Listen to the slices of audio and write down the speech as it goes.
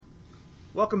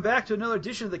Welcome back to another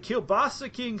edition of the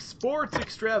Kielbasa King Sports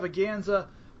Extravaganza.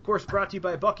 Of course, brought to you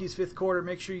by Bucky's Fifth Quarter.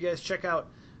 Make sure you guys check out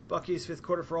Bucky's Fifth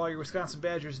Quarter for all your Wisconsin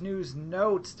Badgers news,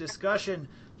 notes, discussion.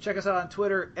 Check us out on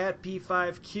Twitter at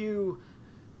P5Q.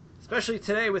 Especially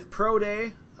today with Pro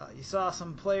Day. You saw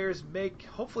some players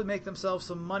hopefully make themselves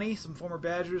some money. Some former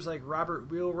Badgers like Robert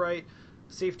Wheelwright,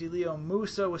 safety Leo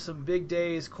Musa with some big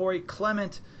days. Corey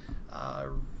Clement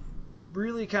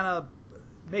really kind of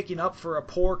making up for a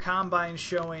poor combine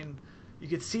showing. You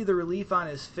could see the relief on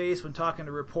his face when talking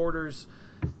to reporters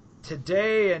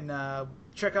today. And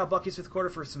check out Bucky's Fifth Quarter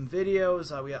for some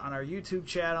videos. We on our YouTube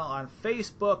channel, on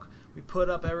Facebook. We put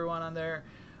up everyone on there.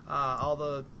 All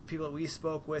the people that we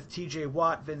spoke with, TJ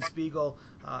Watt, Vince Spiegel,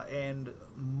 and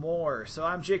more. So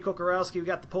I'm Jay Kokorowski. We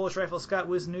got the Polish Rifle, Scott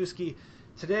Wisniewski.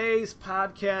 Today's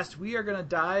podcast, we are going to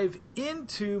dive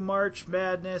into March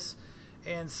Madness.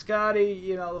 And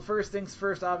Scotty, the first things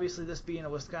first, obviously this being a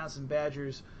Wisconsin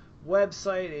Badgers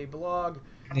website, a blog.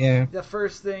 Yeah. The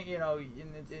first thing,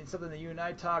 in something that you and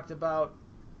I talked about,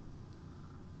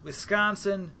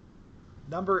 Wisconsin,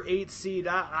 number 8 seed.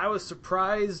 I was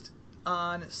surprised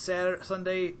on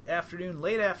Sunday afternoon,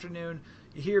 late afternoon.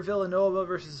 You hear Villanova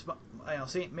versus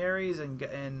St. Mary's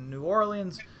and New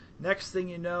Orleans. Next thing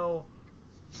you know,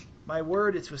 my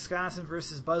word, it's Wisconsin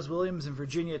versus Buzz Williams and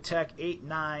Virginia Tech,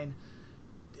 8-9.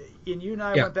 And you and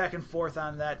I went back and forth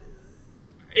on that.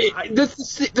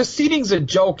 The seeding's a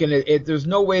joke, and there's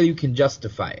no way you can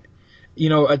justify it.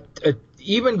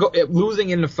 Losing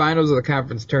in the finals of the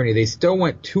conference tourney, they still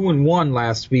went 2-1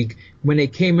 last week when they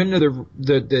came into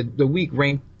the week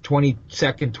ranked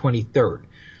 22nd, 23rd.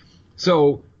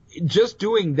 So just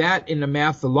doing that in the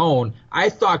math alone, I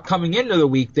thought coming into the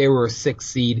week they were a 6th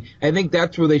seed. I think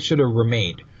that's where they should have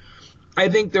remained. I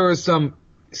think there was some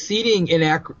seeding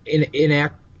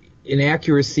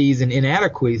inaccuracies and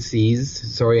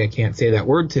inadequacies, sorry I can't say that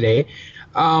word today,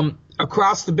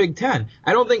 across the Big Ten.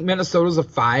 I don't think Minnesota's a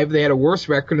 5. They had a worse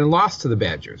record and lost to the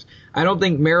Badgers. I don't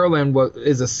think Maryland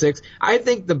is a 6. I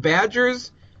think the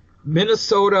Badgers,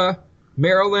 Minnesota,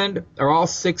 Maryland are all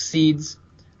 6 seeds.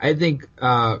 I think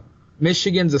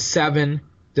Michigan's a 7,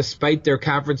 despite their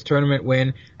conference tournament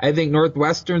win. I think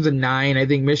Northwestern's a 9. I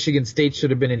think Michigan State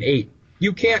should have been an 8.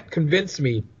 You can't convince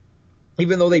me,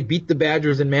 even though they beat the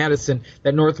Badgers in Madison,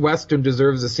 that Northwestern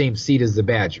deserves the same seed as the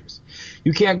Badgers.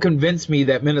 You can't convince me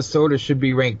that Minnesota should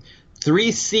be ranked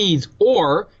 3 seeds,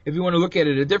 or, if you want to look at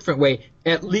it a different way,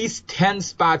 at least 10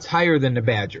 spots higher than the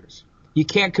Badgers. You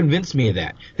can't convince me of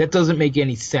that. That doesn't make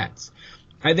any sense.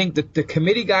 I think that the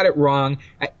committee got it wrong.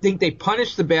 I think they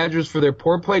punished the Badgers for their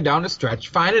poor play down the stretch.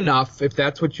 Fine enough, if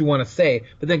that's what you want to say,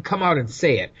 but then come out and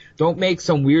say it. Don't make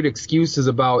some weird excuses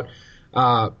about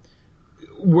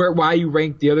why you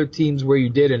ranked the other teams where you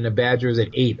did and the Badgers at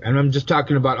 8. And I'm just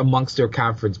talking about amongst their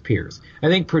conference peers. I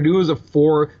think Purdue is a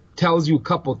 4, tells you a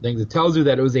couple things. It tells you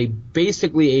that it was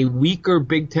basically a weaker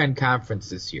Big Ten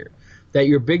conference this year. That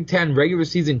your Big Ten regular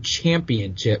season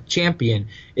champion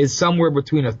is somewhere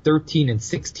between a 13 and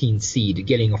 16 seed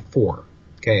getting a 4.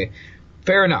 Okay?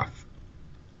 Fair enough.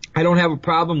 I don't have a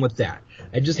problem with that.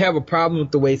 I just have a problem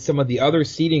with the way some of the other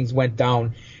seedings went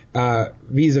down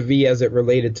vis-a-vis as it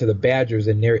related to the Badgers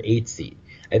and their 8 seed.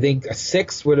 I think a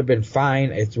 6 would have been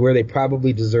fine. It's where they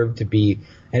probably deserve to be.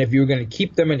 And if you were going to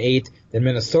keep them an 8, then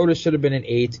Minnesota should have been an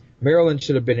 8. Maryland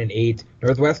should have been an 8.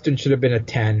 Northwestern should have been a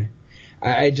 10.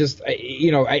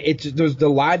 The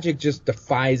logic just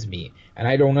defies me, and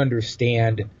I don't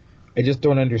understand. I just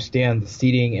don't understand the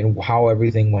seeding and how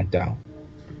everything went down.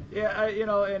 Yeah,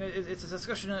 and it's a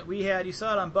discussion that we had. You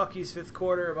saw it on Bucky's Fifth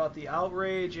Quarter about the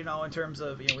outrage, in terms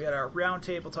of, we had our round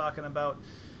table talking about,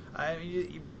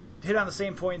 you hit on the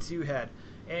same points you had.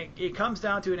 And it comes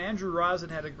down to, and Andrew Rosen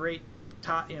had a great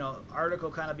article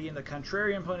kind of being the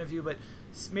contrarian point of view, but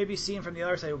maybe seeing from the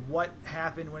other side what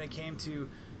happened when it came to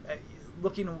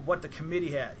looking at what the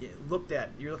committee had looked at.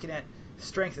 You're looking at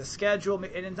strength of schedule,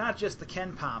 and it's not just the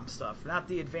Ken Pom stuff, not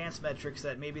the advanced metrics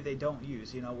that maybe they don't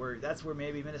use. Where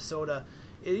maybe Minnesota,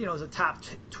 is a top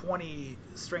 20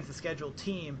 strength of schedule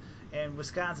team, and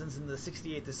Wisconsin's in the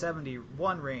 68 to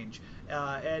 71 range.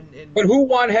 But who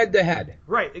won head to head?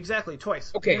 Right, exactly,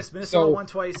 twice. Okay, Minnesota won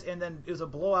twice, and then it was a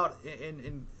blowout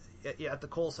at the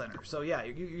Kohl Center. So yeah,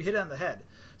 you hit it on the head.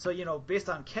 So based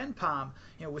on Ken Pom,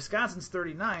 Wisconsin's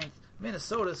 39th,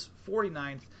 Minnesota's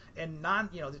 49th, and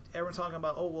everyone's talking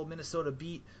about, Minnesota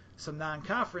beat some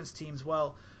non-conference teams.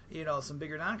 Well, some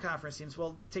bigger non-conference teams.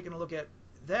 Well, taking a look at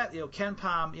that, Ken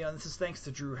Pom, and this is thanks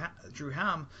to Drew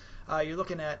Ham. You're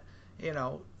looking at,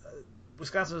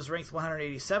 Wisconsin was ranked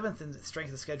 187th in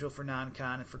strength of schedule for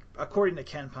non-con, according to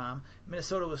Ken Pom.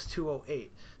 Minnesota was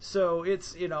 208. So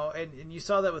it's, and you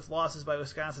saw that with losses by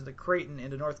Wisconsin to Creighton and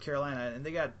to North Carolina, and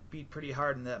they got beat pretty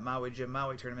hard in that Jim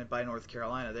Maui tournament by North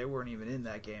Carolina. They weren't even in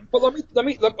that game. But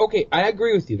okay, I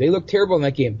agree with you. They looked terrible in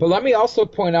that game. But let me also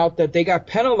point out that they got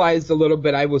penalized a little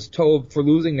bit, I was told, for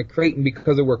losing to Creighton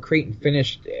because of where Creighton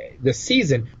finished the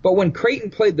season. But when Creighton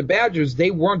played the Badgers,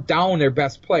 they weren't down their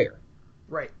best player.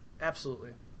 Right. Absolutely.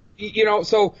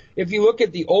 So if you look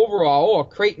at the overall,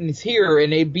 Creighton's here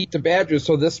and they beat the Badgers,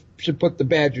 so this should put the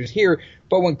Badgers here.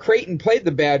 But when Creighton played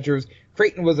the Badgers,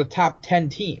 Creighton was a top 10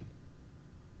 team.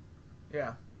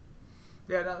 Yeah.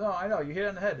 Yeah, no, I know. You hit it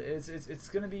on the head. It's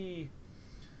going to be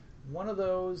one of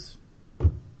those,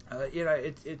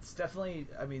 it's definitely,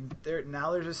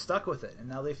 they're just stuck with it. And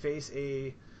now they face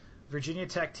a Virginia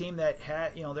Tech team that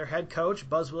had, their head coach,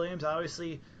 Buzz Williams,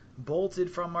 obviously bolted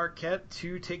from Marquette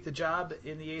to take the job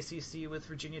in the ACC with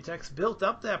Virginia Tech, built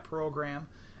up that program,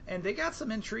 and they got some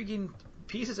intriguing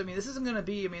pieces. This isn't going to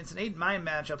be, it's an 8-9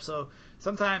 matchup, so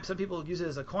sometimes some people use it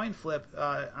as a coin flip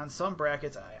on some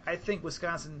brackets. I think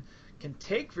Wisconsin can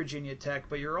take Virginia Tech,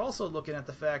 but you're also looking at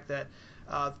the fact that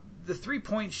the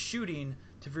 3-point shooting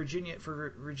for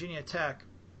Virginia Tech,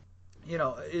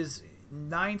 is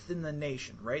 9th in the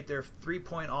nation, right? Their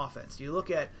 3-point offense. You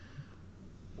look at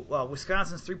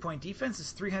Wisconsin's 3-point defense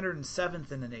is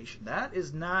 307th in the nation. That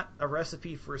is not a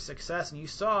recipe for success. And you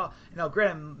saw,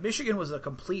 granted, Michigan was a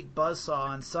complete buzzsaw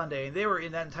on Sunday, and they were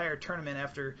in that entire tournament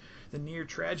after the near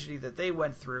tragedy that they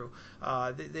went through.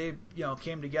 They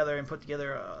came together and put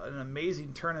together an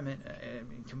amazing tournament,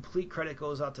 and complete credit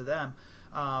goes out to them.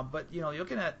 But you're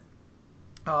looking at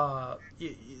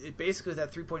basically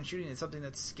that 3-point shooting is something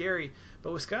that's scary.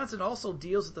 But Wisconsin also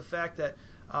deals with the fact that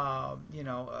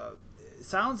it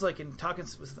sounds like, in talking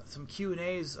with some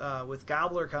Q&As with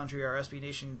Gobbler Country, our SB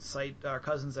Nation site, our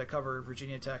cousins that cover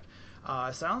Virginia Tech,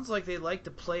 sounds like they like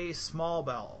to play small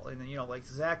ball. And, like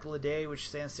Zach Leday, which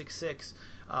stands 6'6",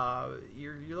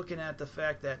 you're looking at the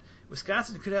fact that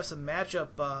Wisconsin could have some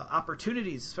matchup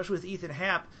opportunities, especially with Ethan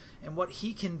Happ and what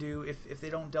he can do if they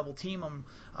don't double team him.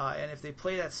 And if they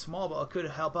play that small ball, it could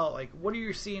help out. Like, what are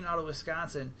you seeing out of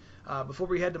Wisconsin? Before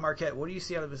we head to Marquette, what do you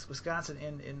see out of Wisconsin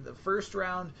in the first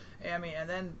round? And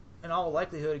then, in all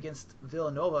likelihood, against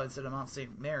Villanova instead of Mount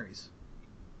St. Mary's?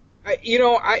 I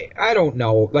don't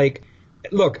know. Like,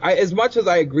 look, as much as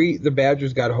I agree the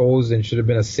Badgers got hosed and should have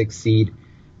been a 6th seed,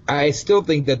 I still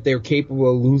think that they're capable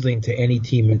of losing to any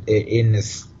team in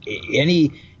this,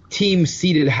 any team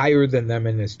seated higher than them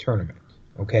in this tournament.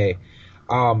 Okay,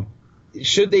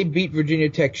 should they beat Virginia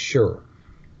Tech? Sure.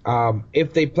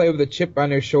 If they play with a chip on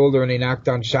their shoulder and they knock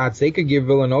down shots, they could give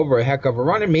Villanova a heck of a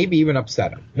run and maybe even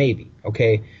upset them. Maybe,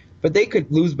 okay? But they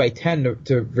could lose by 10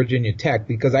 to Virginia Tech,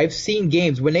 because I've seen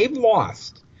games when they've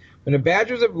lost, when the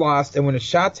Badgers have lost and when the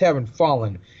shots haven't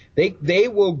fallen, they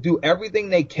will do everything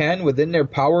they can within their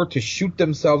power to shoot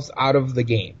themselves out of the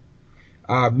game.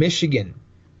 Michigan,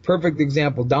 perfect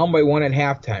example, down by 1 at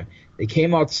halftime. They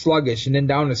came out sluggish, and then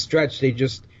down the stretch, they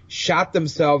just shot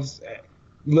themselves,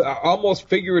 almost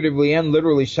figuratively and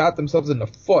literally shot themselves in the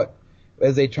foot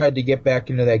as they tried to get back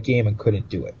into that game and couldn't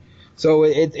do it. So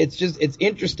it's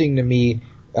interesting to me,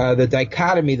 the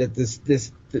dichotomy that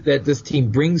this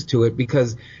team brings to it,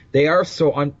 because they are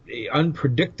so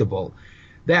unpredictable.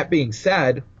 That being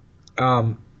said,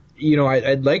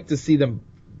 I'd like to see them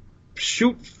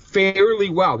shoot fairly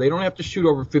well. They don't have to shoot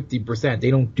over 50%.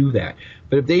 They don't do that.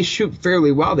 But if they shoot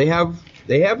fairly well, they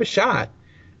have a shot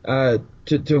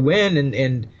to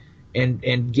win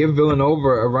and give Villanova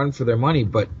a run for their money.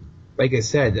 But like I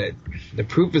said, the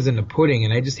proof is in the pudding,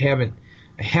 and I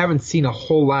haven't seen a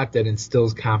whole lot that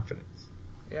instills confidence.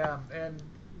 Yeah, and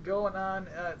going on,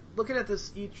 looking at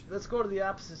this let's go to the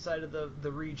opposite side of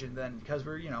the region then, because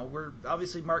we're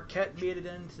obviously Marquette made it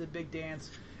into the big dance,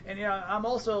 and I'm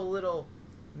also a little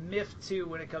miffed too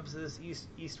when it comes to this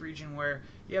East region, where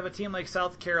you have a team like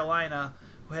South Carolina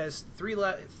who has three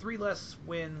less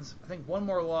wins, I think 1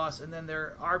 more loss, and then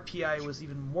their RPI was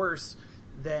even worse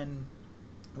than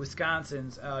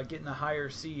Wisconsin's, getting a higher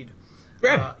seed.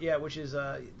 Which is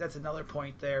that's another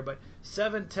point there. But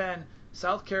 7-10,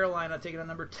 South Carolina taking on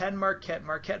number 10 Marquette.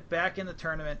 Marquette back in the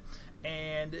tournament.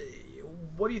 And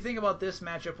what do you think about this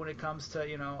matchup when it comes to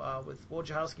with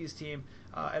Wojciechowski's team,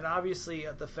 and obviously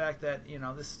the fact that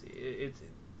it's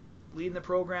leading the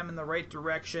program in the right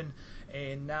direction,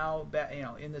 and now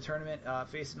in the tournament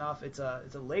facing off, it's a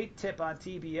late tip on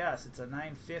TBS. It's a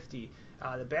 9:50.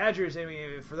 The Badgers,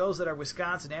 for those that are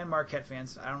Wisconsin and Marquette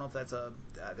fans, I don't know if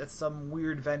that's some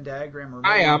weird Venn diagram. Or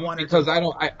I am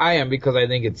because I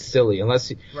think it's silly.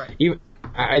 Unless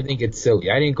I think it's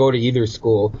silly. I didn't go to either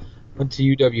school. Went to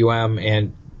UWM,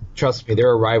 and trust me,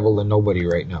 they're a rival to nobody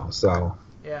right now. So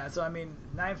Yeah, so I mean,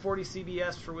 9:40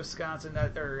 CBS for Wisconsin.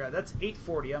 That's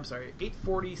 8:40. I'm sorry,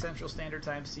 8:40 Central Standard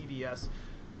Time CBS.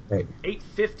 right.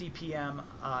 8:50 p.m.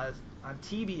 On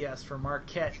TBS for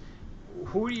Marquette.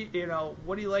 Who do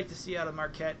what do you like to see out of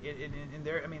Marquette in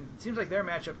their? I mean, it seems like their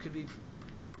matchup could be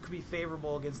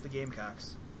favorable against the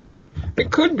Gamecocks.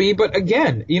 It could be, but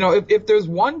again, if there's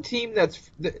one team that's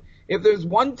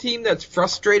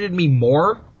frustrated me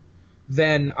more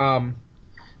than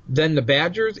the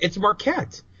Badgers, it's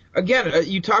Marquette. Again,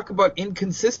 you talk about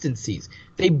inconsistencies.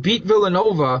 They beat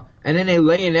Villanova and then they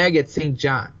lay an egg at St.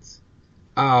 John's.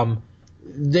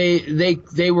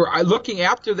 They were looking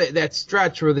after that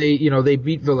stretch where they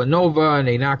beat Villanova and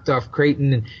they knocked off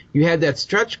Creighton, and you had that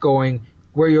stretch going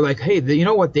where you're like, hey, you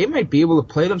know what? They might be able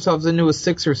to play themselves into a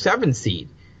 6 or 7 seed.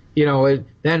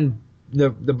 Then the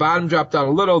bottom dropped out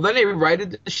a little. Then they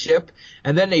righted the ship,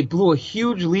 and then they blew a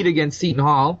huge lead against Seton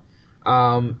Hall.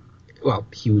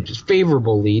 Huge,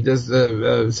 favorable lead,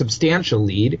 a substantial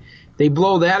lead. They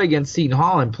blow that against Seton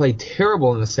Hall and play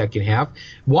terrible in the second half.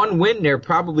 One win there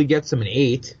probably gets them an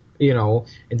 8.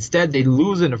 Instead they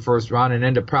lose in the first round and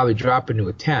end up probably dropping to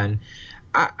a 10.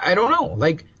 I don't know.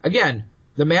 Like, again,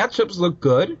 the matchups look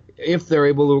good if they're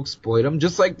able to exploit them,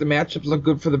 just like the matchups look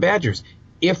good for the Badgers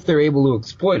if they're able to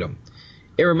exploit them.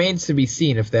 It remains to be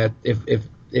seen if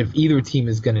either team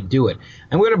is going to do it.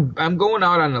 I'm going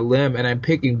out on a limb, and I'm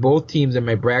picking both teams in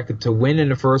my bracket to win in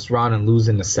the first round and lose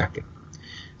in the second.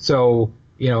 So,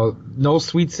 no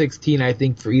Sweet 16, I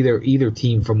think, for either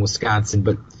team from Wisconsin,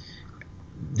 but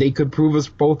they could prove us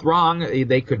both wrong.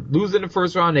 They could lose in the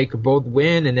first round, they could both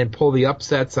win and then pull the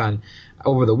upsets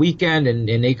over the weekend,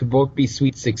 and they could both be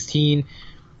Sweet 16.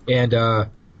 And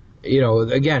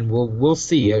again, we'll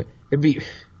see. It'd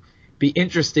be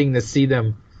interesting to see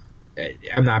them.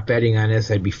 I'm not betting on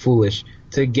this. I'd be foolish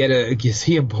to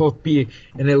see them both be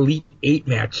an Elite 8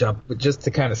 matchup, but just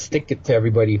to kind of stick it to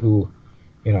everybody who,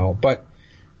 But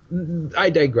I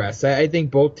digress. I think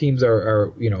both teams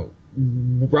are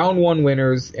round 1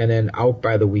 winners and then out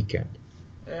by the weekend.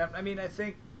 Yeah, I mean, I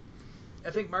think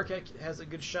Marquette has a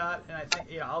good shot, and I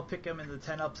think I'll pick them in the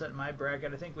 10 upset in my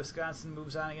bracket. I think Wisconsin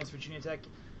moves on against Virginia Tech.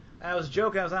 I was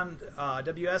joking. I was on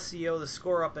WSCO, the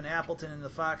score up in Appleton in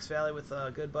the Fox Valley with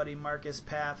a good buddy Marcus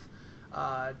Path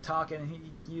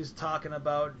talking. He was talking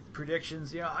about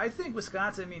predictions. I think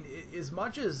Wisconsin. I mean, as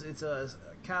much as it's a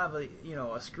kind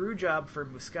of a screw job for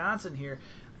Wisconsin here,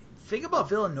 think about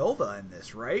Villanova in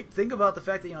this, right? Think about the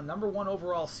fact that number 1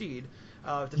 overall seed,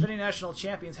 defending national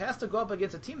champions, has to go up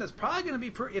against a team that's probably going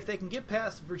to be, if they can get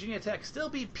past Virginia Tech, still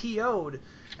be PO'd,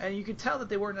 and you could tell that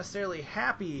they weren't necessarily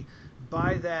happy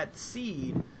by that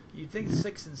seed. You'd think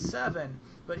 6 and 7,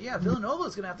 but yeah, Villanova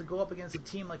is going to have to go up against a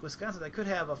team like Wisconsin that could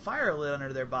have a fire lit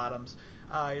under their bottoms.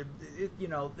 I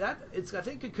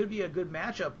think it could be a good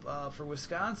matchup for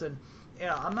Wisconsin.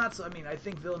 Yeah, I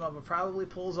think Villanova probably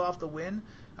pulls off the win,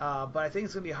 but I think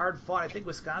it's going to be hard fought. I think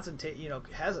Wisconsin,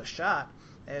 has a shot.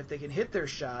 And if they can hit their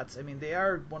shots, I mean, they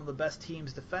are one of the best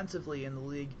teams defensively in the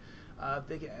league.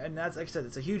 And that's, like I said,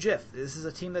 it's a huge if. This is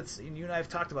a team that's, you and I have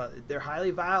talked about, they're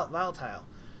highly volatile.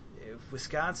 If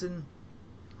Wisconsin,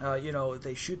 if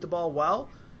they shoot the ball well,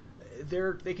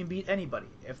 they can beat anybody.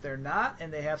 If they're not,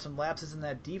 and they have some lapses in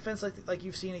that defense, like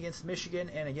you've seen against Michigan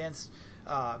and against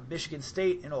Michigan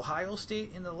State and Ohio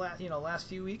State in the last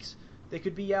few weeks, they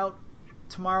could be out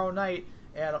tomorrow night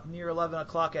at near 11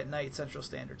 o'clock at night Central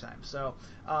Standard Time. So,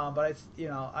 but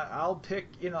I'll pick,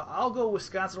 I'll go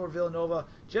Wisconsin or Villanova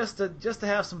just to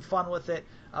have some fun with it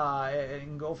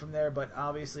and go from there. But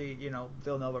obviously,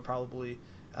 Villanova probably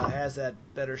has that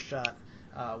better shot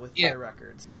with their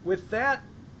records. With that,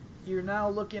 you're now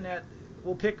looking at,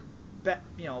 we'll pick,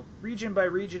 region by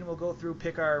region. We'll go through,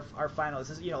 pick our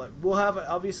finalists. We'll have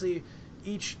obviously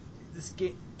this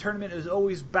tournament is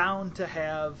always bound to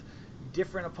have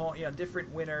different opponent,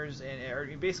 different winners,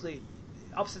 and basically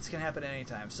upsets can happen at any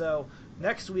time. So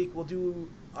next week we'll do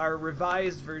our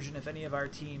revised version if any of our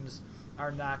teams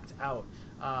are knocked out,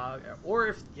 or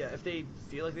if they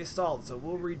feel like they stalled. So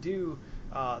we'll redo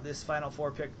this Final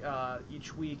Four pick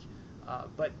each week.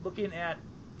 But looking at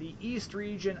the East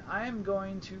region, I'm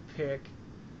going to pick.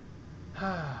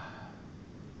 I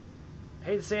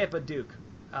hate to say it, but Duke.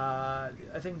 I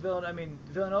think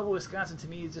Villanova, Wisconsin to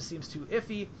me just seems too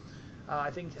iffy. I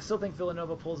still think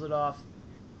Villanova pulls it off.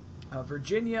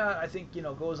 Virginia, I think,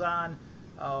 goes on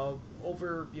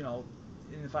over,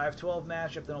 in the 5-12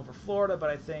 matchup, then over Florida. But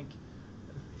I think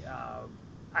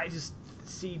I just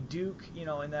see Duke,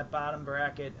 in that bottom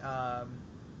bracket.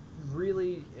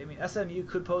 Really, SMU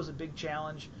could pose a big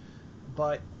challenge,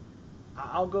 but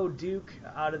I'll go Duke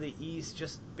out of the East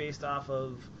just based off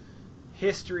of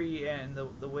history and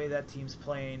the way that team's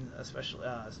playing,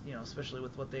 especially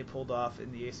with what they pulled off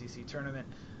in the ACC tournament.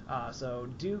 So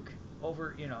Duke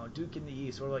over, Duke in the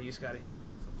East. What about you, Scotty?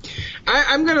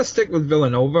 I'm going to stick with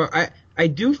Villanova. I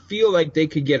do feel like they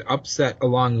could get upset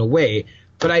along the way,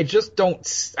 but I just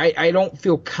I don't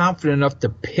feel confident enough to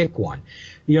pick one.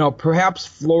 Perhaps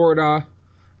Florida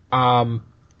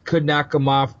could knock them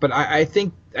off, but I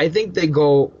think they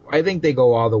go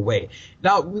all the way.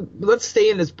 Now, let's stay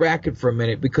in this bracket for a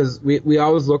minute because we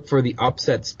always look for the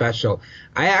upset special.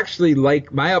 I actually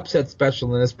like my upset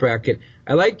special in this bracket.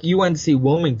 I like UNC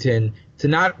Wilmington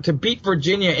to beat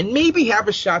Virginia and maybe have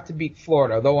a shot to beat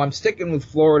Florida, though I'm sticking with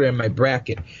Florida in my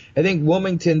bracket. I think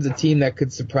Wilmington's a team that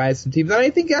could surprise some teams. And I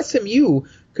think SMU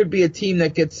could be a team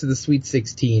that gets to the Sweet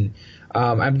 16.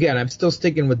 I'm still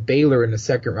sticking with Baylor in the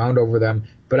second round over them,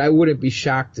 but I wouldn't be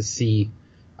shocked to see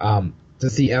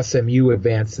SMU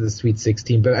advance to the Sweet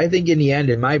 16. But I think in the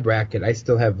end, in my bracket, I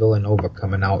still have Villanova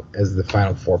coming out as the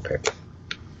Final Four pick.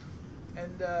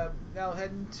 And now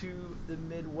heading to the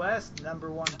Midwest,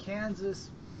 number 1 Kansas.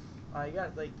 You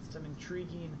got some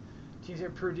intriguing teams here.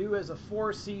 Purdue as a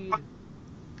 4 seed.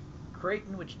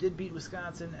 Creighton, which did beat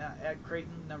Wisconsin at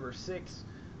Creighton, number 6.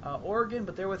 Oregon,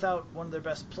 but they're without one of their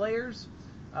best players.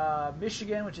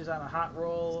 Michigan, which is on a hot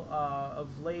roll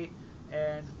of late.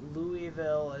 And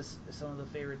Louisville is some of the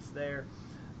favorites there.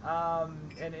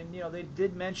 They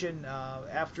did mention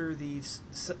after the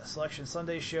Selection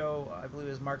Sunday show, I believe it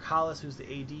was Mark Hollis, who's the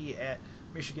AD at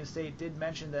Michigan State, did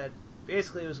mention that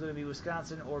basically it was going to be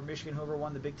Wisconsin or Michigan. Whoever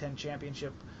won the Big Ten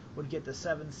championship would get the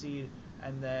 7 seed,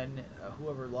 and then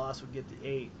whoever lost would get the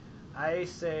 8. I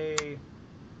say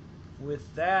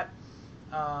with that,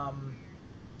 my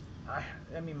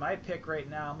pick right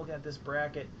now, I'm looking at this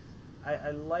bracket,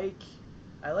 I like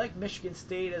Michigan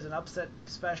State as an upset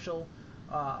special.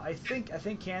 I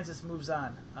think Kansas moves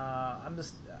on. I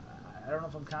don't know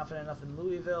if I'm confident enough in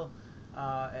Louisville,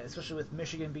 especially with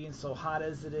Michigan being so hot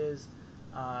as it is,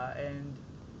 and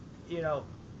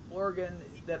Oregon,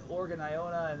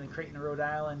 Iona, and then Creighton, Rhode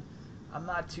Island. I'm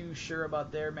not too sure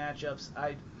about their matchups.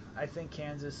 I think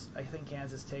Kansas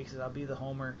takes it. I'll be the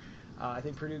homer. I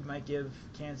think Purdue might give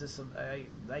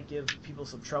people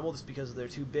some trouble just because of their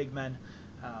 2 big men.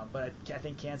 But I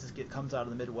think Kansas comes out of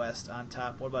the Midwest on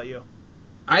top. What about you?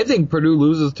 I think Purdue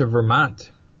loses to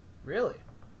Vermont. Really?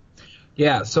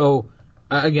 Yeah, so,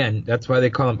 again, that's why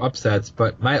they call them upsets.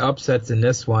 But my upsets in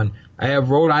this one, I have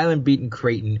Rhode Island beating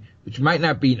Creighton, which might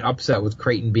not be an upset with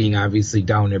Creighton being obviously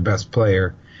down their best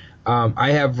player.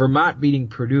 I have Vermont beating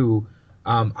Purdue.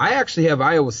 I actually have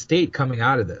Iowa State coming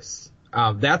out of this.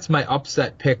 That's my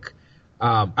upset pick.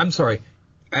 I'm sorry.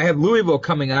 I have Louisville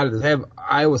coming out of this. I have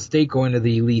Iowa State going to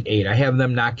the Elite 8. I have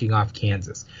them knocking off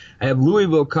Kansas. I have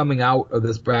Louisville coming out of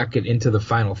this bracket into the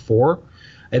Final Four.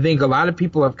 I think a lot of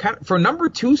people have for number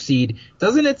 2 seed,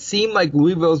 doesn't it seem like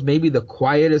Louisville's maybe the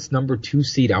quietest number 2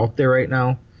 seed out there right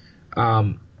now?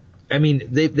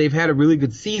 They've had a really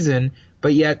good season,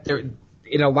 but yet they're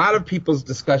in a lot of people's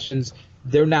discussions,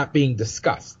 they're not being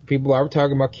discussed. People are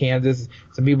talking about Kansas.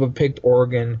 Some people have picked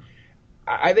Oregon.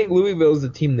 I think Louisville is the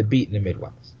team to beat in the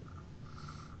Midwest.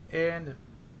 And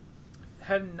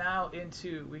heading now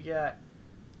into, we got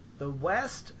the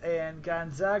West and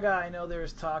Gonzaga. I know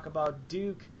there's talk about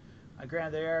Duke.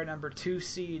 Granted, they are number 2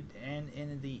 seed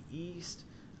in the East.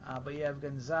 But you have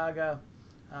Gonzaga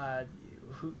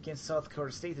against South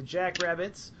Dakota State, the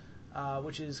Jackrabbits,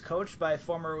 which is coached by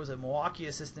former Milwaukee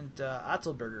assistant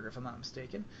Otzelberger, if I'm not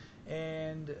mistaken.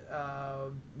 And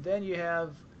then you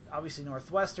have obviously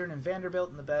Northwestern and Vanderbilt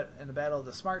in the battle of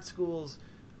the smart schools.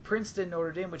 Princeton,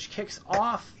 Notre Dame, which kicks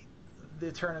off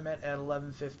the tournament at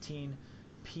 11:15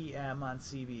 p.m. on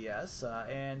CBS.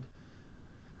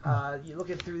 You're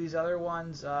looking through these other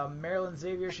ones. Maryland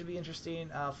Xavier should be interesting.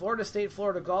 Florida State,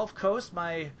 Florida Gulf Coast,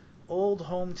 my old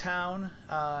hometown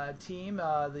team,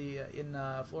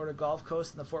 in Florida Gulf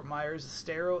Coast in the Fort Myers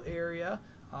Estero area.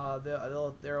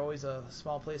 They're always a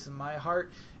small place in my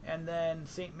heart. And then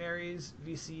St. Mary's,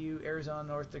 VCU, Arizona,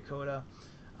 North Dakota.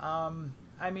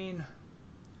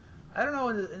 I don't know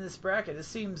in this bracket. This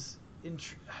seems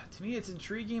to me it's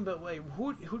intriguing, but wait,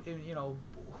 who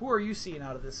are you seeing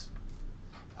out of this?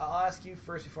 I'll ask you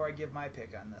first before I give my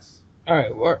pick on this. All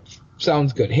right, well,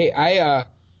 sounds good. Hey,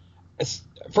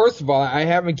 first of all,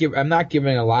 I'm not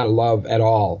giving a lot of love at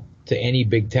all to any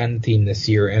Big Ten team this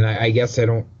year, and I guess I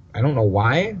don't know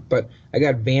why, but I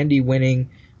got Vandy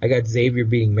winning. I got Xavier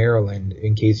beating Maryland,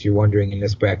 in case you're wondering, in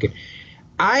this bracket.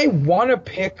 I want to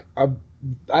pick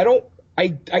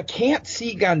I can't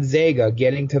see Gonzaga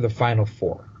getting to the Final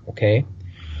Four, okay?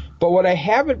 But what I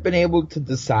haven't been able to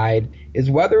decide is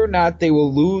whether or not they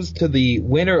will lose to the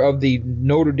winner of the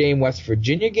Notre Dame-West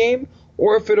Virginia game,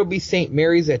 or if it'll be St.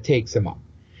 Mary's that takes them up.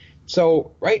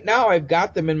 So right now I've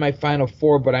got them in my Final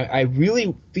Four, but I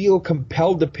really feel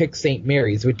compelled to pick St.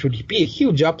 Mary's, which would be a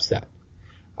huge upset.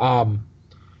 St.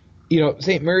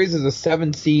 Mary's is a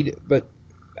 7 seed, but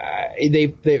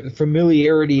the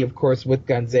familiarity, of course, with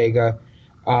Gonzaga.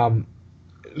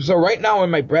 So right now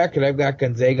in my bracket, I've got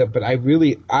Gonzaga, but I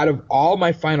really, out of all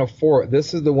my Final Four,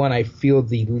 this is the one I feel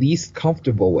the least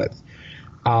comfortable with.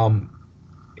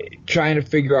 Trying to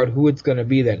figure out who it's going to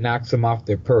be that knocks them off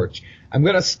their perch. I'm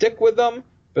going to stick with them,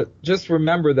 but just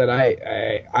remember that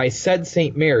I said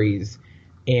St. Mary's,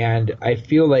 and I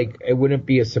feel like it wouldn't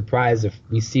be a surprise if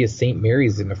we see a St.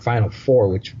 Mary's in the Final Four,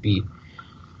 which would be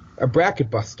a bracket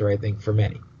buster, I think, for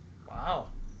many. Wow,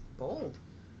 bold.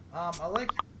 I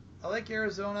like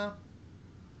Arizona,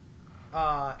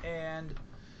 and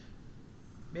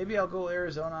maybe I'll go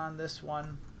Arizona on this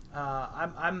one.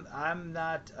 I'm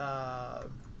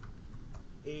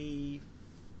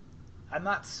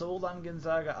not sold on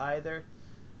Gonzaga either,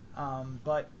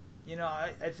 but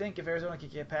I think if Arizona can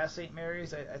get past St.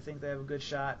 Mary's, I think they have a good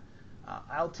shot.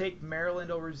 I'll take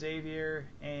Maryland over Xavier,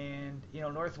 and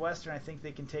Northwestern. I think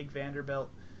they can take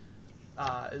Vanderbilt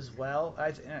as well.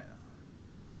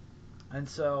 And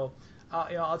so,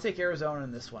 I'll take Arizona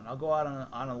in this one. I'll go out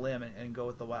on a limb and go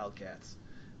with the Wildcats.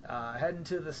 Heading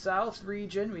to the South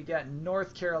region, we got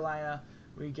North Carolina.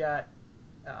 We got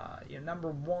number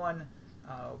 1,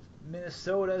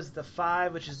 Minnesota's the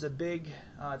 5, which is the big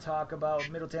talk about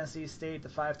Middle Tennessee State, the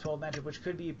 5-12 matchup, which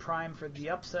could be prime for the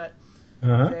upset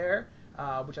there.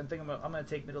 Which I'm thinking I'm going to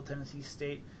take Middle Tennessee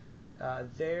State.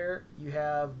 There you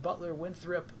have Butler,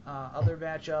 Winthrop, other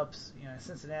matchups.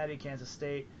 Cincinnati, Kansas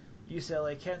State,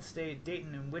 UCLA, Kent State,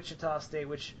 Dayton, and Wichita State,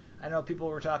 which I know people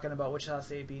were talking about Wichita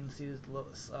State being seeded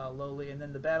lowly, and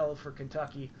then the battle for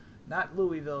Kentucky, not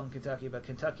Louisville in Kentucky, but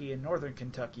Kentucky and Northern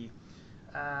Kentucky.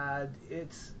 And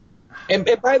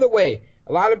by the way,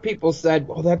 a lot of people said,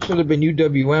 well, that should have been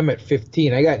UWM at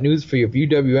 15. I got news for you. If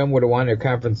UWM would have won their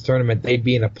conference tournament, they'd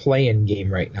be in a play-in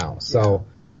game right now. So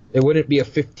it wouldn't be a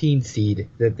 15 seed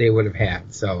that they would have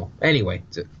had. So anyway,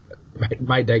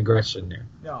 my digression there.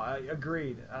 No, I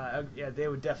agreed. They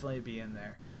would definitely be in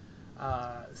there.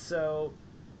 So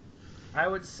I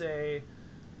would say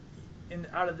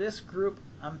out of this group,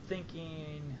 I'm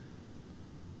thinking,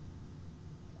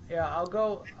 I'll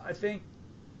go, I think,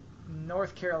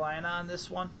 North Carolina on this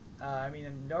one.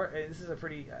 This is a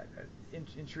pretty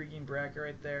intriguing bracket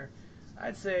right there.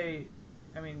 I'd say,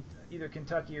 either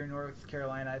Kentucky or North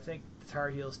Carolina. I think the Tar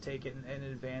Heels take it and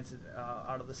advance it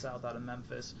out of the South, out of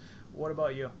Memphis. What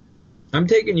about you? I'm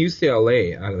taking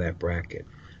UCLA out of that bracket.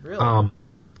 Really?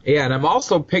 And I'm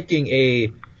also picking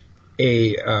a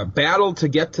battle to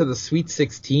get to the Sweet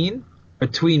 16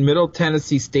 between Middle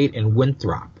Tennessee State and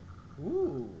Winthrop.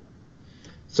 Ooh.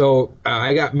 So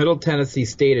I got Middle Tennessee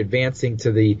State advancing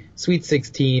to the Sweet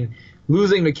 16,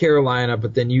 losing to Carolina,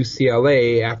 but then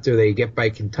UCLA, after they get by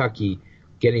Kentucky,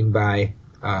 getting by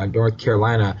North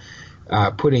Carolina,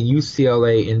 putting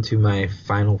UCLA into my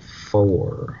Final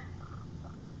Four.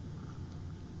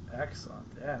 Excellent.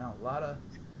 Yeah, no, a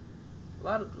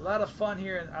lot of fun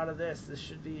here out of this. This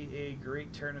should be a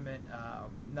great tournament,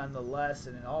 nonetheless,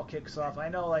 and it all kicks off. I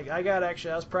know, I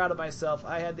was proud of myself.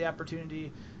 I had the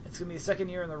opportunity. It's gonna be the second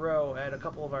year in a row at a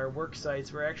couple of our work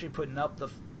sites. We're actually putting up the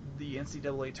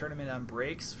NCAA tournament on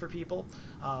breaks for people,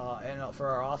 and for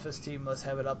our office team, let's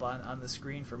have it up on the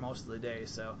screen for most of the day.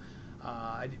 So,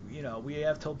 we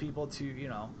have told people to,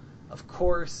 of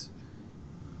course,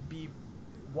 be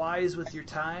wise with your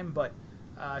time, but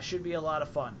should be a lot of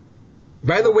fun.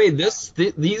 By the way,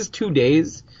 these 2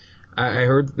 days, I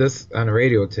heard this on the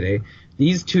radio today,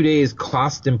 these 2 days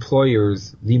cost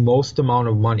employers the most amount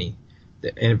of money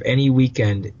of any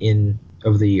weekend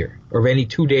of the year, or of any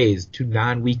 2 days, 2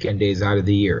 non-weekend days out of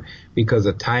the year, because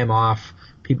of time off,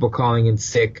 people calling in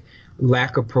sick,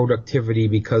 lack of productivity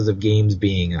because of games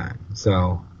being on.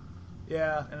 So.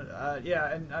 Yeah,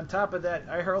 and on top of that,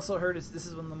 I also heard this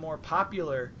is one of the more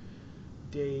popular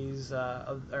days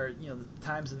the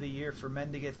times of the year for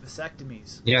men to get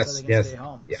vasectomies. Yes, so they can stay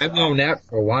home. Yeah, I've known that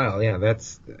for a while. Yeah,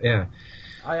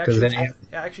 I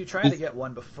actually tried to get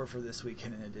one before for this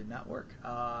weekend, and it did not work.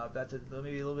 That's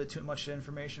maybe a little bit too much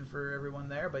information for everyone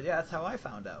there, but yeah, that's how I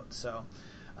found out. So,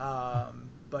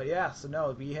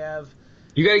 we have.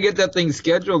 You got to get that thing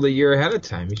scheduled a year ahead of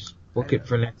time. You should book it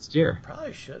for next year.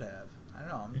 Probably should have.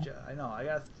 I know. I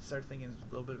got to start thinking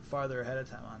a little bit farther ahead of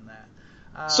time on that.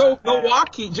 So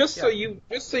Milwaukee, so you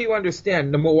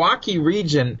understand, the Milwaukee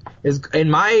region is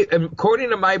according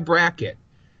to my bracket,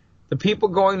 the people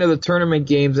going to the tournament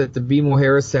games at the BMO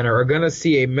Harris Center are going to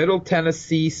see a Middle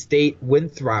Tennessee State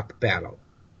Winthrop battle.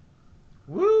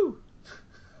 Woo!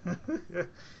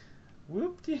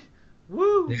 Whoop-de,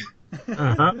 woo!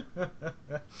 Uh-huh.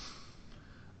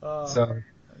 So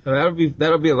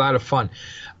that'll be a lot of fun.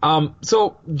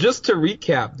 So just to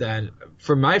recap then,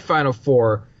 for my Final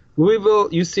Four, Louisville,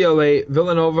 UCLA,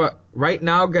 Villanova, right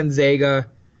now Gonzaga.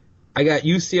 I got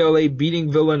UCLA beating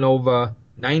Villanova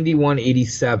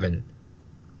 91-87.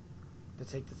 To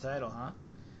take the title, huh?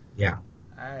 Yeah.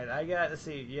 All right, let's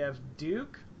see, you have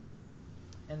Duke,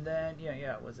 and then,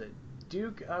 was it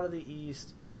Duke out of the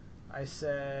East? I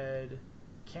said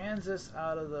Kansas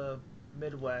out of the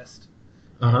Midwest.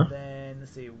 Uh-huh. And then,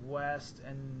 let's see, West,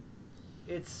 and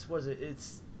it's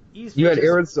East. You had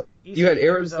Arizona.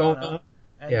 Arizona.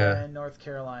 And Yeah. then North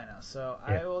Carolina. So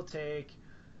Yeah. I will take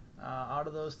out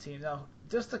of those teams. Now,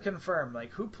 just to confirm,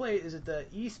 like, who plays? Is it the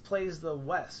East plays the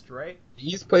West, right? The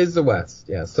East plays the West.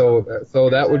 Yeah. So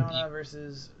that would be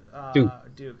versus Duke.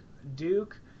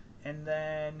 Duke, and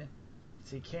then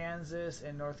see Kansas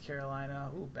and North Carolina.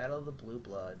 Ooh, Battle of the Blue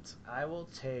Bloods. I will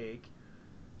take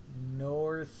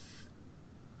North.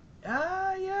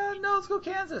 Let's go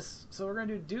Kansas. So we're gonna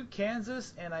do Duke,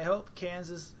 Kansas, and I hope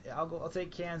Kansas. I'll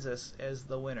take Kansas as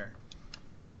the winner.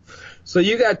 So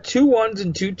you got 2 1s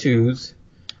and 2 2s.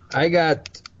 I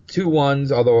got 2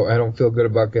 1s, although I don't feel good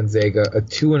about Gonzaga. A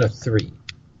 2 and a 3.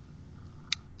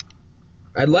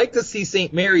 I'd like to see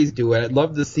St. Mary's do it. I'd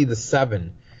love to see the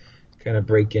 7 kind of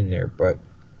break in there, but.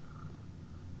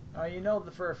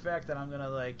 For a fact that I'm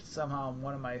gonna somehow in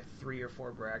one of my 3 or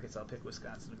 4 brackets I'll pick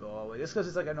Wisconsin to go all the way. Just because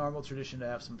it's like a normal tradition to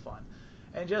have some fun,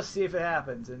 and just see if it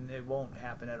happens, and it won't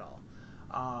happen at all.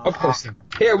 Of course.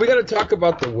 Hey, are we gonna talk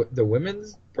about the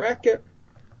women's bracket?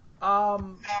 I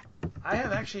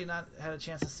have actually not had a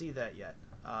chance to see that yet.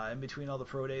 In between all the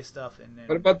pro day stuff and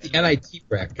what about the NIT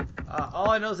bracket? All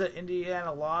I know is that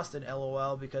Indiana lost in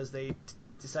LOL because they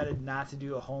decided not to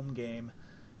do a home game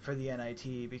for the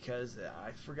NIT because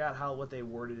I forgot what they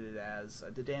worded it as.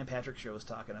 The Dan Patrick Show was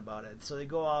talking about it. So they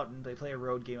go out and they play a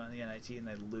road game on the NIT and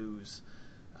they lose.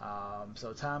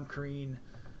 So Tom Crean.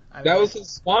 That was his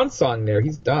swan song there.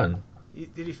 He's done.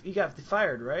 He got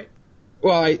fired, right?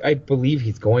 Well, I believe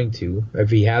he's going to, if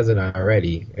he hasn't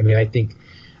already. I mean, I think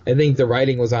the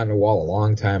writing was on the wall a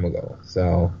long time ago.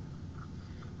 So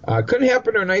couldn't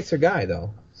happen to a nicer guy,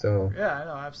 though. So yeah, I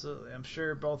know, absolutely. I'm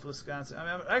sure both Wisconsin.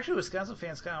 Actually, Wisconsin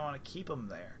fans kind of want to keep him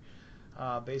there,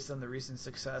 based on the recent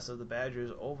success of the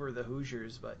Badgers over the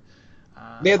Hoosiers. But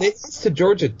yeah, they lost to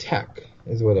Georgia Tech,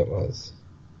 is what it was.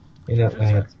 Oh,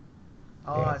 yeah.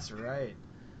 That's right.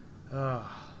 Oh.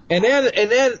 And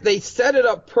then they set it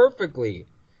up perfectly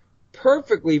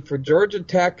for Georgia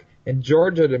Tech and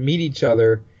Georgia to meet each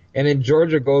other, and then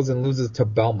Georgia goes and loses to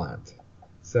Belmont.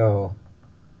 So.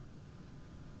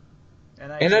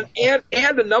 And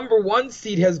the number 1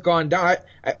 seed has gone down.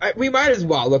 We might as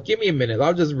well. Look, give me a minute.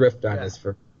 I'll just riff on this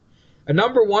for. A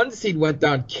number 1 seed went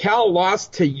down. Cal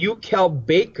lost to UCal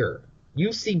Baker.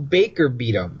 UC Baker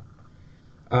beat them.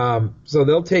 So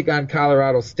they'll take on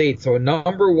Colorado State. So a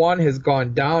number 1 has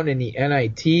gone down in the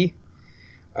NIT.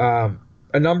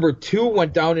 A number 2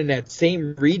 went down in that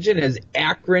same region as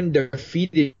Akron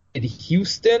defeated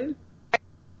Houston.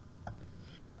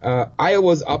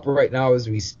 Iowa's up right now as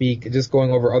we speak, just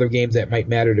going over other games that might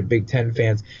matter to Big Ten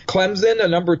fans. Clemson, a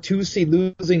number 2 seed,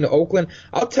 losing to Oakland.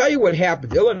 I'll tell you what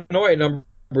happened. Illinois,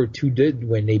 number 2, did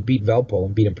win. They beat Valpo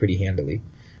and beat them pretty handily.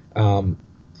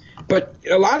 But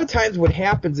a lot of times what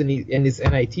happens in this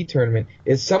NIT tournament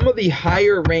is some of the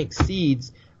higher ranked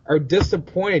seeds are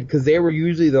disappointed because they were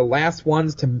usually the last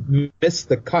ones to miss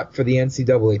the cut for the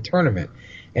NCAA tournament.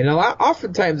 And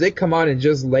oftentimes they come out and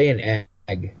just lay an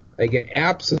egg. Like an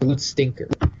absolute stinker.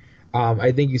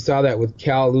 I think you saw that with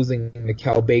Cal losing to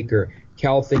Cal Baker.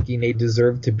 Cal thinking they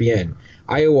deserved to be in.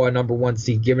 Iowa, number 1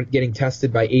 seed, getting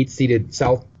tested by 8-seeded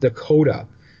South Dakota.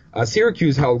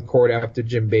 Syracuse held court after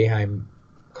Jim Boeheim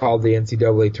called the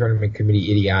NCAA tournament committee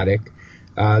idiotic.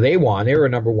 They won. They were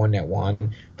number 1 that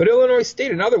won. But Illinois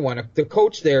State, another one. The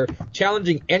coach there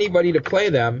challenging anybody to play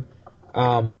them.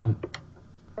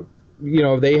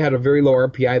 They had a very low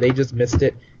RPI. They just missed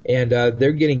it. And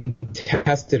they're getting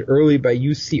tested early by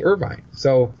UC Irvine.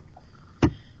 So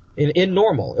in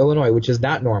Normal, Illinois, which is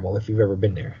not normal if you've ever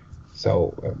been there.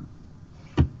 So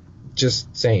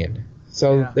just saying.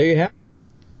 So There you have it.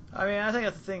 I think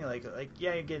that's the thing.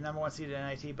 You get number 1 seed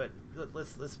at NIT, but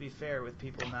let's be fair with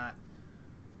people not.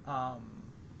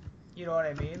 You know what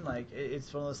I mean?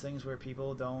 It's one of those things where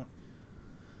people don't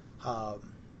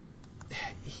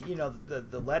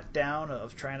the letdown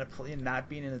of trying to play and not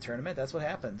being in the tournament. That's what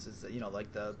happens. Is that, like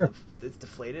it's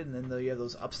deflated, and then you have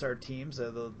those upstart teams,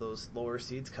 those lower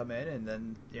seeds come in, and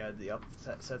then the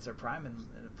upsets are prime in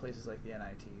places like the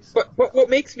NIT. So. But what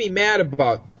makes me mad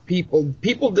about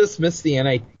people dismiss the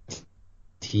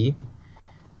NIT,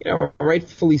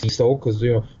 rightfully so, because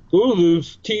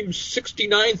those teams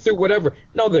 69 through whatever.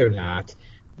 No, they're not.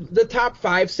 The top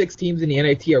 5-6 teams in the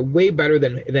NIT are way better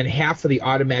than half of the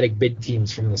automatic bid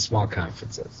teams from the small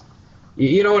conferences.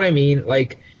 You know what I mean?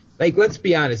 Like let's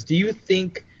be honest. Do you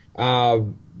think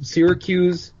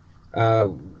Syracuse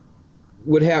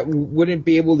wouldn't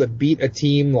be able to beat a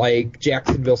team like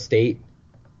Jacksonville State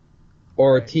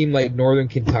or a team like Northern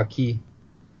Kentucky?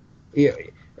 Yeah,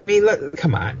 I mean,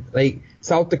 come on, like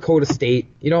South Dakota State.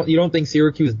 You don't think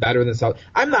Syracuse is better than South?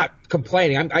 I'm not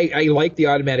complaining. I like the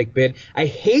automatic bid. I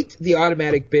hate the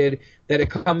automatic bid that it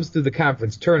comes through the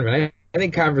conference tournament. I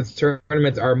think conference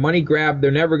tournaments are a money grab.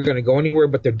 They're never going to go anywhere,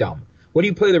 but they're dumb. What do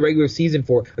you play the regular season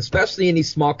for, especially in these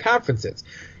small conferences?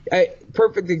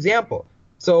 Perfect example.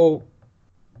 So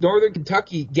Northern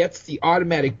Kentucky gets the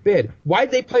automatic bid.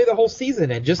 Why'd they play the whole season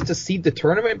then? Just to seed the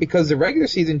tournament? Because the regular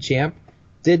season champ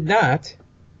did not,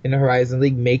 in the Horizon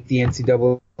League, make the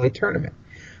NCAA tournament.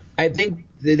 I think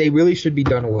that they really should be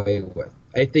done away with.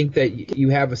 I think that you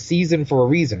have a season for a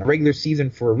reason, a regular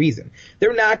season for a reason.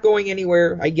 They're not going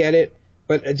anywhere, I get it,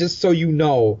 but just so you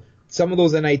know, some of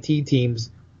those NIT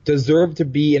teams deserve to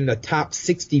be in the top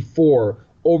 64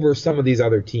 over some of these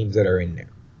other teams that are in there.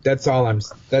 That's all I'm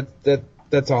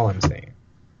saying.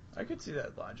 I could see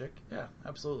that logic. Yeah,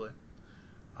 absolutely.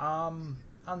 On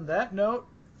that note,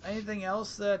 anything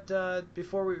else that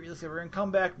before we're going to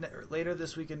come back later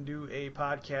this week and do a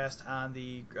podcast on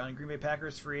Green Bay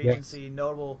Packers free agency,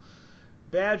 notable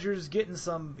Badgers getting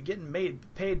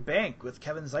paid bank, with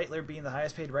Kevin Zeitler being the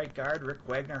highest paid right guard, Rick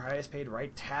Wagner highest paid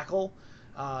right tackle,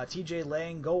 TJ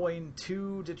Lang going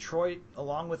to Detroit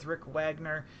along with Rick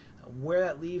Wagner. Where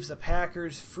that leaves the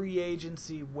Packers free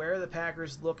agency, where the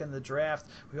Packers look in the draft.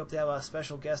 We hope to have a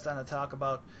special guest on to talk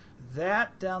about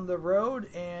that down the road.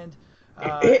 And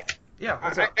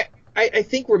what's up? I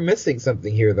think we're missing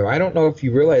something here, though. I don't know if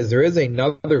you realize there is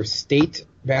another state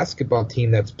basketball team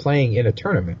that's playing in a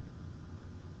tournament.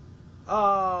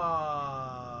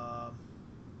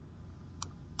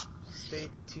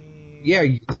 State team. Yeah,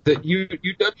 the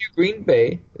UW Green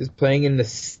Bay is playing in the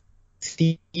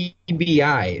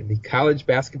CBI, the College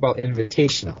Basketball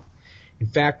Invitational. In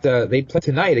fact, they play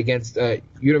tonight against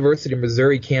University of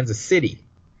Missouri, Kansas City.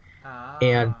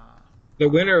 And the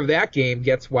winner of that game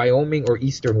gets Wyoming or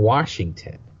Eastern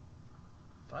Washington.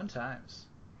 Fun times.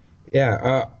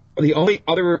 Yeah. The only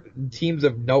other teams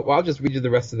of note, well, I'll just read you the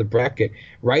rest of the bracket.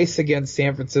 Rice against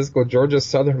San Francisco, Georgia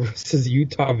Southern versus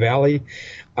Utah Valley,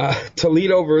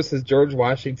 Toledo versus George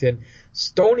Washington,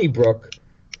 Stony Brook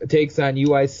takes on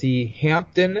UIC,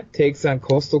 Hampton takes on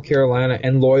Coastal Carolina,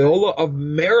 and Loyola of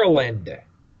Maryland. Did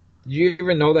you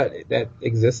even know that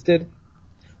existed?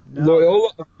 No. Loyola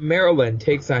of Maryland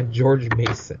takes on George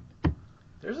Mason.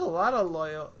 There is a lot of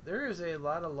Loyolas,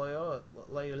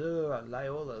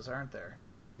 aren't there?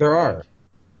 There are.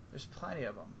 There's plenty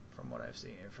of them from what I've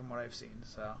seen.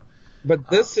 So. But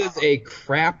this is a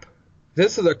crap.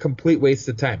 This is a complete waste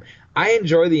of time. I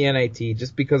enjoy the NIT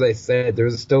just because I said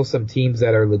there's still some teams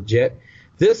that are legit.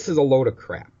 This is a load of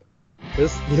crap.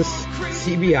 This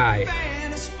CBI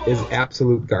is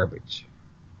absolute garbage.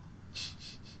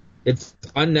 It's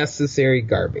unnecessary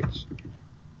garbage.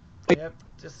 Yep,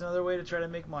 just another way to try to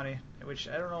make money, which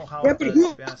I don't know how. Yeah, but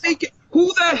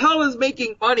who the hell is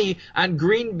making money on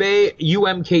Green Bay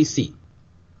UMKC?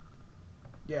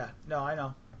 Yeah, no, I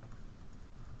know.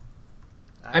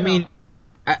 I mean,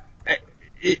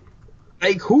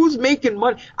 who's making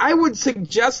money? I would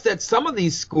suggest that some of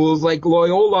these schools, like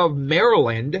Loyola of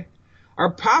Maryland, are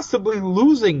possibly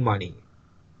losing money.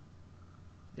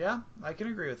 Yeah, I can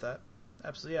agree with that.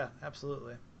 Absolutely, yeah,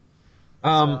 absolutely.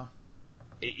 And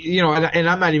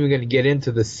I'm not even going to get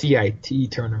into the CIT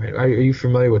tournament. Are you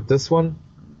familiar with this one?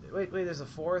 Wait, there's a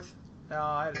fourth?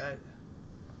 No,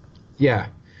 Yeah,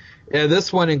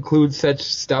 this one includes such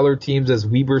stellar teams as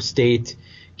Weber State,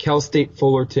 Cal State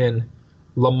Fullerton,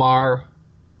 Lamar,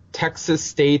 Texas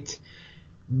State.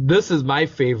 This is my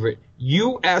favorite,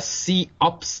 USC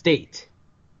Upstate.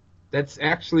 That's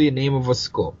actually a name of a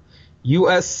school.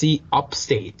 USC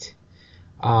Upstate.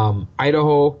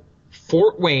 Idaho,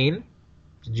 Fort Wayne.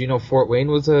 Did you know Fort Wayne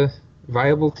was a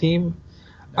viable team?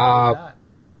 No,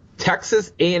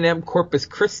 Texas A&M Corpus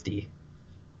Christi.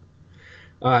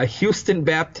 Houston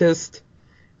Baptist,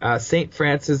 St.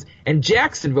 Francis, and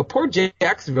Jacksonville. Poor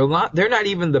Jacksonville. They're not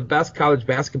even the best college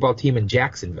basketball team in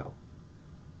Jacksonville.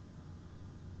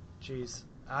 Jeez.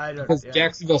 I don't. Because Yeah.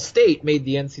 Jacksonville State made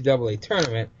the NCAA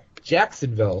tournament.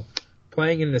 Jacksonville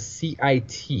playing in the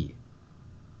CIT.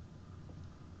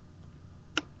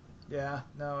 Yeah.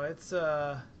 No, it's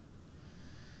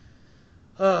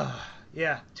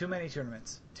yeah. Too many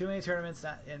tournaments.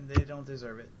 And they don't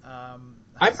deserve it.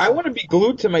 I want to be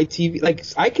glued to my TV. Like,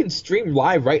 I can stream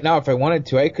live right now if I wanted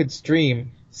to. I could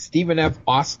stream Stephen F.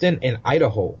 Austin and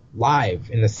Idaho live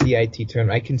in the CIT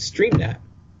tournament. I can stream that.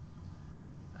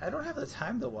 I don't have the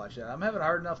time to watch that. I'm having a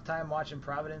hard enough time watching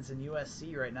Providence and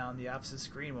USC right now on the opposite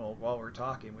screen while we're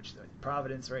talking, which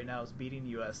Providence right now is beating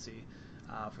USC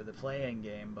for the play-in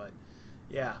game. But,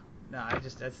 yeah, no,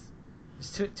 it's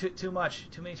too much.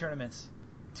 Too many tournaments.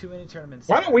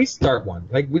 Why don't we start one?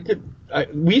 Like,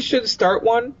 we should start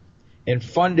one and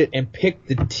fund it and pick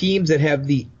the teams that have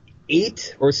the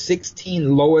 8 or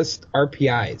 16 lowest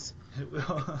RPIs.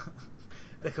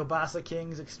 The Kielbasa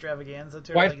Kings extravaganza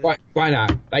tournament. Why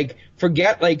not? Like,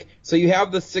 forget, like, so you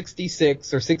have the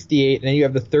 66 or 68, and then you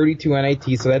have the 32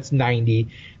 NIT, so that's 90.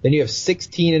 Then you have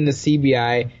 16 in the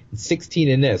CBI and 16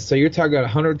 in this. So you're talking about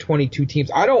 122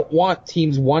 teams. I don't want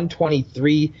teams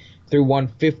 123 through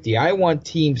 150. I want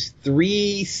teams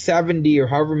 370 or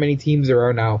however many teams there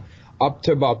are now up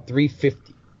to about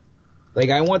 350.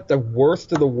 Like, I want the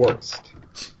worst of the worst.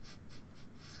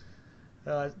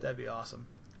 That'd be awesome.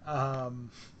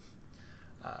 On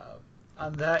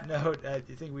that note, I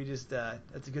think we just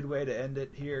that's a good way to end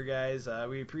it here, guys.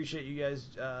 We appreciate you guys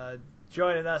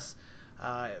joining us.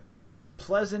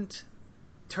 Pleasant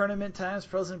tournament times,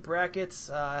 pleasant brackets.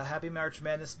 Happy March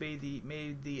Madness.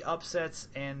 May the upsets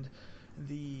and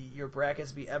your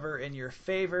brackets be ever in your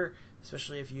favor,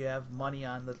 especially if you have money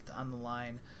on the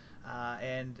line.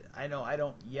 And I know I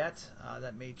don't yet.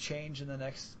 That may change in the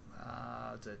next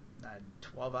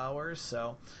 12 hours.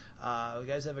 So you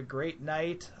guys have a great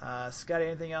night. Scott,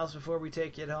 anything else before we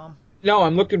take you home? No,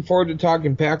 I'm looking forward to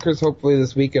talking Packers hopefully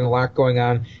this weekend. A lot going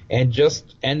on. And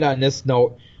just end on this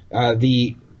note,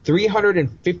 the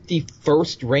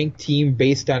 351st ranked team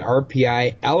based on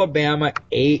RPI, Alabama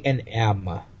A&M.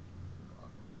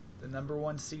 The number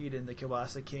 1 seed in the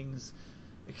Kielbasa Kings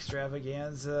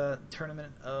extravaganza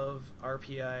tournament of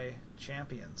RPI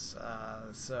champions.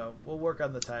 So we'll work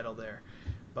on the title there.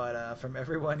 But from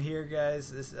everyone here,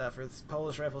 guys, this for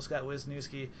Polish Rifle Scott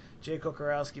Wisniewski, Jay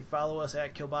Kokorowski, follow us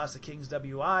at Kielbasa Kings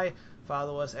WI,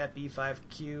 follow us at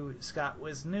B5Q Scott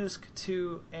Wisniewsk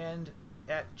 2, and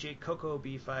at Jay Coco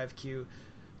B5Q.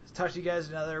 Talk to you guys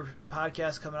in another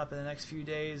podcast coming up in the next few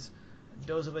days.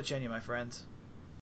 Dozovich, my friends.